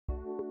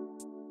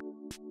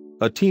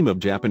A team of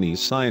Japanese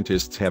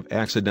scientists have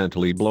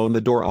accidentally blown the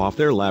door off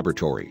their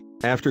laboratory,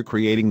 after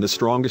creating the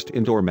strongest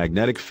indoor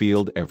magnetic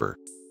field ever.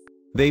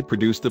 They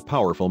produced the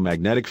powerful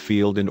magnetic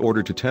field in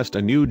order to test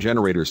a new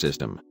generator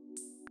system.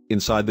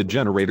 Inside the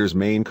generator's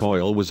main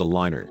coil was a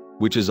liner,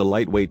 which is a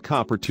lightweight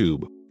copper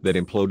tube, that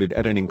imploded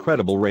at an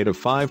incredible rate of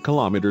 5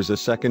 kilometers a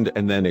second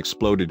and then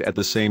exploded at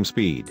the same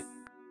speed.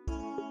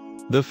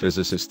 The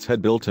physicists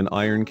had built an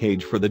iron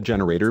cage for the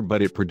generator,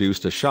 but it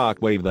produced a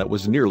shock wave that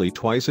was nearly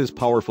twice as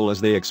powerful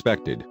as they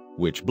expected,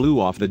 which blew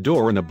off the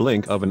door in a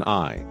blink of an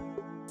eye.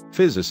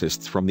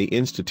 Physicists from the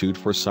Institute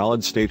for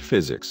Solid-State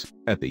Physics,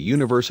 at the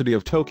University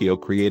of Tokyo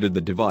created the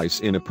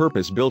device in a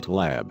purpose-built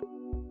lab.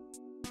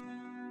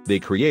 They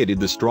created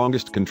the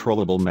strongest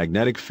controllable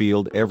magnetic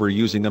field ever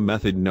using a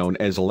method known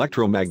as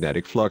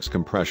electromagnetic flux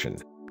compression.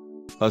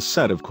 A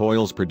set of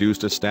coils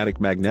produced a static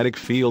magnetic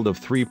field of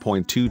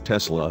 3.2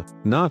 Tesla,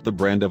 not the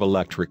brand of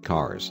electric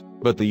cars,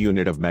 but the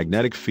unit of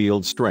magnetic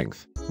field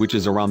strength, which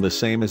is around the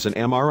same as an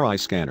MRI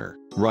scanner,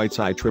 writes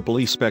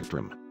IEEE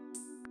Spectrum.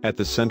 At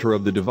the center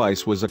of the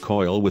device was a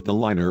coil with the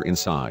liner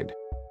inside.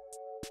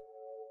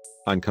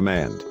 On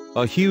command,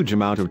 a huge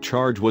amount of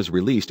charge was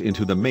released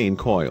into the main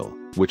coil,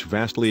 which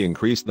vastly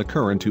increased the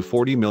current to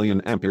 40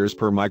 million amperes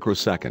per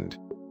microsecond.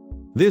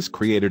 This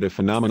created a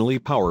phenomenally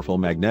powerful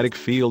magnetic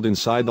field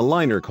inside the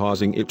liner,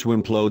 causing it to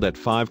implode at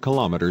 5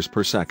 kilometers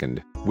per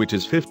second, which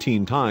is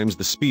 15 times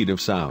the speed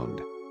of sound.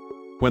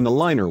 When the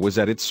liner was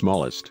at its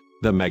smallest,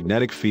 the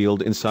magnetic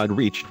field inside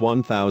reached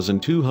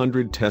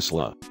 1,200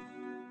 Tesla.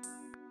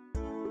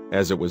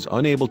 As it was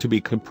unable to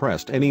be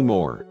compressed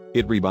anymore,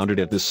 it rebounded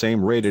at the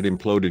same rate it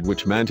imploded,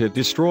 which meant it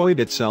destroyed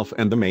itself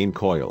and the main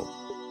coil.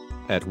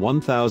 At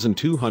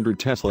 1,200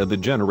 Tesla, the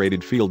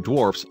generated field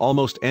dwarfs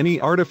almost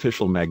any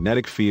artificial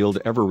magnetic field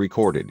ever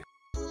recorded.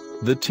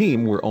 The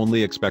team were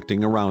only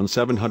expecting around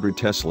 700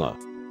 Tesla.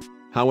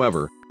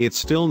 However, it's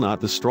still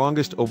not the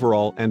strongest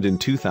overall, and in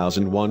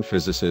 2001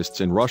 physicists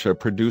in Russia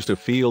produced a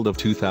field of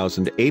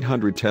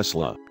 2,800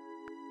 Tesla.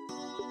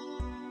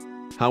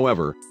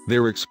 However,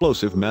 their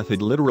explosive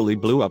method literally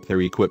blew up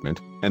their equipment,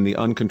 and the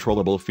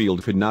uncontrollable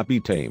field could not be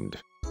tamed.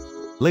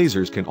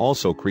 Lasers can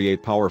also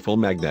create powerful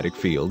magnetic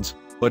fields,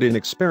 but in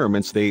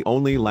experiments they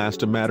only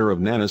last a matter of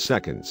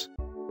nanoseconds.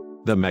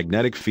 The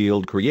magnetic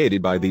field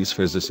created by these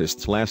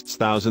physicists lasts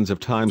thousands of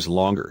times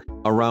longer,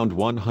 around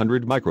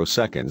 100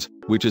 microseconds,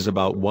 which is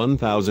about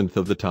 1,000th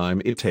of the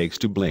time it takes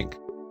to blink.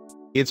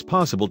 It's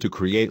possible to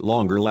create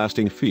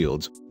longer-lasting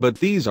fields, but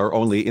these are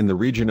only in the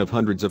region of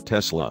hundreds of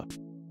Tesla.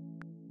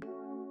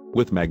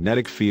 With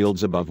magnetic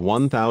fields above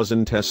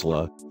 1,000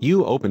 Tesla,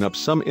 you open up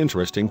some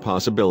interesting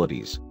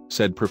possibilities,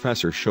 said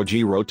Professor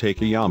Shojiro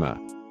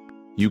Takeyama.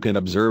 You can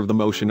observe the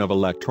motion of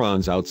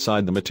electrons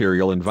outside the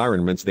material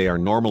environments they are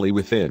normally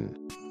within.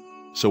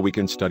 So we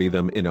can study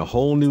them in a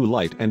whole new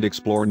light and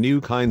explore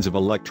new kinds of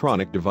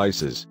electronic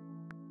devices.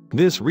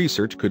 This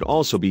research could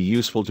also be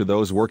useful to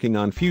those working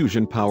on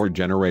fusion power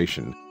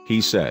generation, he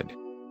said.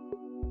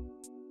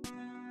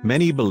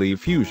 Many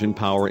believe fusion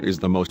power is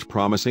the most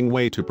promising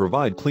way to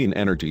provide clean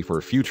energy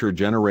for future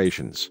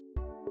generations.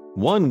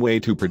 One way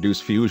to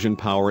produce fusion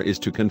power is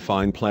to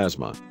confine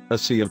plasma, a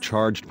sea of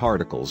charged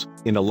particles,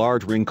 in a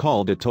large ring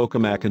called a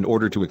tokamak in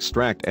order to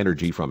extract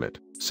energy from it,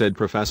 said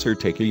Professor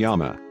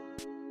Takeyama.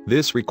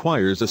 This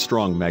requires a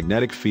strong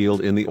magnetic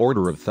field in the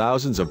order of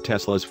thousands of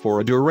Teslas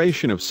for a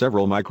duration of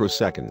several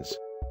microseconds.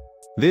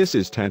 This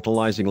is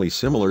tantalizingly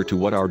similar to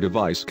what our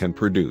device can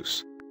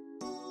produce.